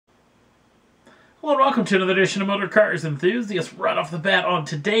Hello and welcome to another edition of Motor Cars Enthusiasts. Right off the bat on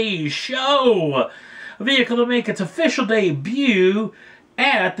today's show, a vehicle to make its official debut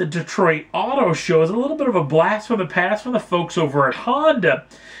at the Detroit Auto Show is a little bit of a blast from the past from the folks over at Honda.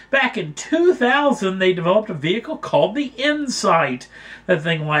 Back in 2000, they developed a vehicle called the Insight. That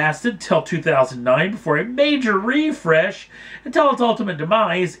thing lasted till 2009 before a major refresh until its ultimate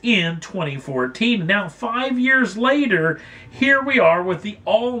demise in 2014. And now, 5 years later, here we are with the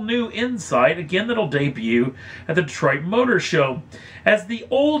all-new Insight, again that'll debut at the Detroit Motor Show. As the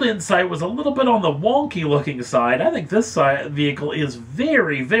old Insight was a little bit on the wonky-looking side, I think this vehicle is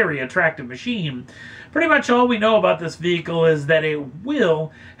very, very attractive machine. Pretty much all we know about this vehicle is that it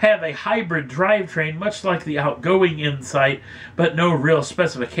will have a hybrid drivetrain, much like the outgoing Insight, but no real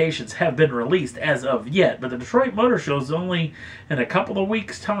specifications have been released as of yet. But the Detroit Motor Show is only in a couple of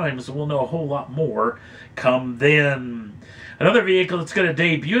weeks' time, so we'll know a whole lot more come then. Another vehicle that's going to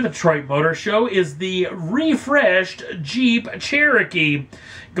debut at the Detroit Motor Show is the refreshed Jeep Cherokee.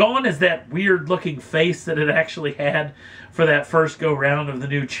 Gone is that weird-looking face that it actually had for that first go-round of the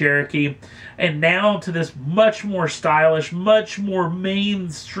new Cherokee. And now to this much more stylish, much more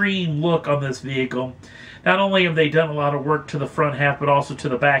mainstream look on this vehicle. Not only have they done a lot of work to the front half, but also to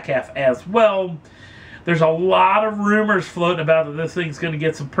the back half as well. There's a lot of rumors floating about that this thing's going to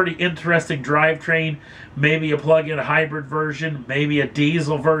get some pretty interesting drivetrain. Maybe a plug-in hybrid version, maybe a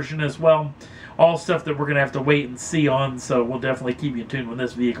diesel version as well. All stuff that we're going to have to wait and see on, so we'll definitely keep you in tune when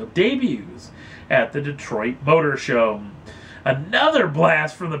this vehicle debuts at the Detroit Motor Show. Another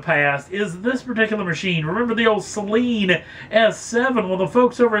blast from the past is this particular machine. Remember the old Saleen S7? Well, the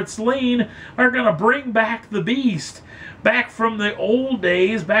folks over at Saleen are going to bring back the beast. Back from the old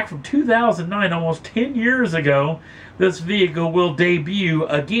days, back from 2009, almost 10 years ago, this vehicle will debut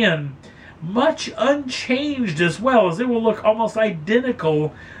again, much unchanged as well, as it will look almost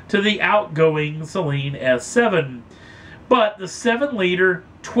identical to the outgoing Saleen S7. But the 7-liter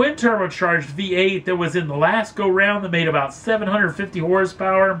twin turbocharged V8 that was in the last go-round that made about 750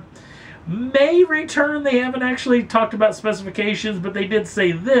 horsepower may return. They haven't actually talked about specifications, but they did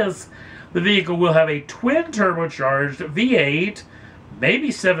say this. The vehicle will have a twin turbocharged V8,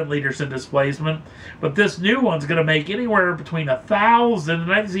 maybe 7 liters in displacement, but this new one's going to make anywhere between 1,000,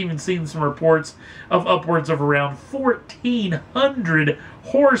 and I've even seen some reports of upwards of around 1,400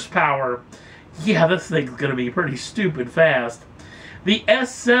 horsepower. Yeah, this thing's going to be pretty stupid fast. The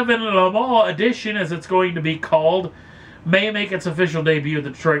S7 Le Mans Edition, as it's going to be called, may make its official debut at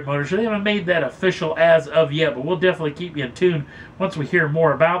the Detroit Motor Show. They haven't made that official as of yet, but we'll definitely keep you in tune once we hear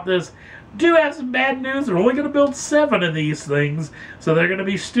more about this. Do have some bad news. They're only going to build 7 of these things, so they're going to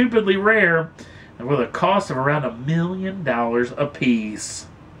be stupidly rare, and with a cost of around $1 million a piece.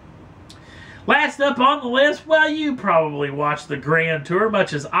 Last up on the list, well, you probably watched the Grand Tour,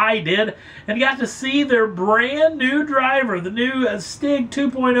 much as I did, and got to see their brand new driver, the new Stig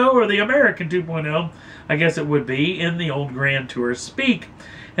 2.0, or the American 2.0, I guess it would be, in the old Grand Tour speak.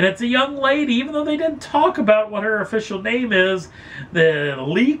 And it's a young lady, even though they didn't talk about what her official name is, the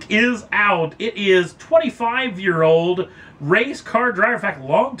leak is out. It is 25-year-old race car driver, in fact,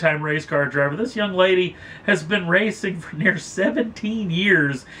 longtime race car driver. This young lady has been racing for near 17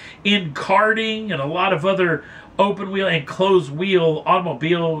 years in karting and a lot of other open wheel and closed wheel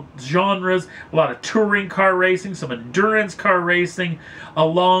automobile genres, a lot of touring car racing, some endurance car racing,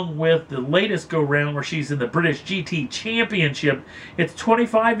 along with the latest go-round where she's in the British GT Championship. It's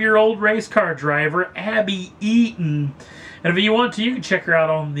 25-year-old race car driver Abby Eaton. And if you want to, you can check her out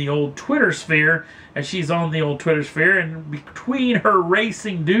on the old Twitter sphere, as she's on the old Twitter sphere, and between her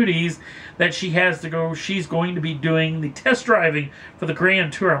racing duties that she has to go, she's going to be doing the test driving for the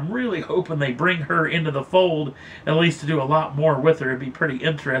Grand Tour. I'm really hoping they bring her into the fold, at least to do a lot more with her. It'd be pretty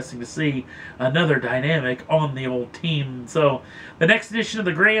interesting to see another dynamic on the old team. So the next edition of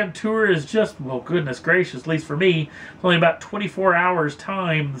the Grand Tour is just, well, goodness gracious, at least for me, it's only about 24 hours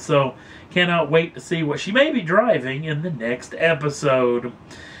time, so cannot wait to see what she may be driving in the next episode.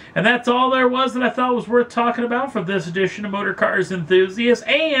 And that's all there was that I thought was worth talking about for this edition of Motor Cars Enthusiasts.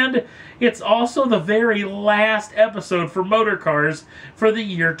 And it's also the very last episode for Motor Cars for the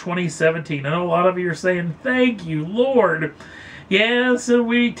year 2017. I know a lot of you are saying, thank you, Lord. Yes, and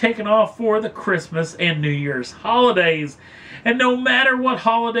we've taken off for the Christmas and New Year's holidays. And no matter what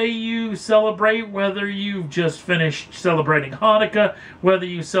holiday you celebrate, whether you've just finished celebrating Hanukkah, whether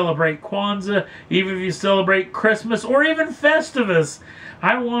you celebrate Kwanzaa, even if you celebrate Christmas, or even Festivus,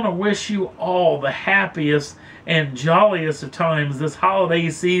 I want to wish you all the happiest and jolliest of times this holiday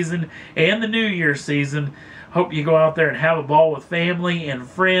season and the New Year season. Hope you go out there and have a ball with family and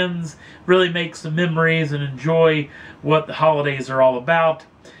friends, really make some memories and enjoy what the holidays are all about.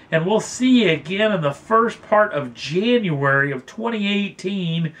 And we'll see you again in the first part of January of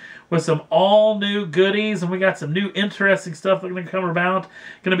 2018 with some all-new goodies. And we got some new interesting stuff that's going to come about.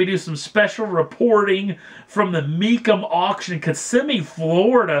 Going to be doing some special reporting from the Mecum auction in Kissimmee,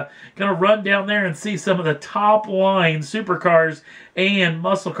 Florida. Going to run down there and see some of the top-line supercars and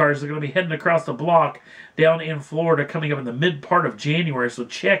muscle cars that are going to be heading across the block down in Florida coming up in the mid part of January. So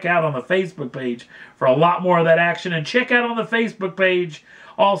check out on the Facebook page for a lot more of that action. And check out on the Facebook page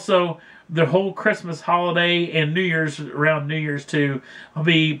also the whole Christmas holiday and New Year's, around New Year's too. I'll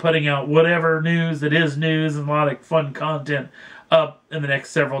be putting out whatever news that is news and a lot of fun content up in the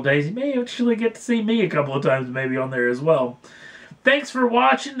next several days. You may actually get to see me a couple of times maybe on there as well. Thanks for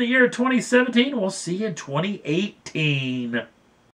watching the year 2017. We'll see you in 2018.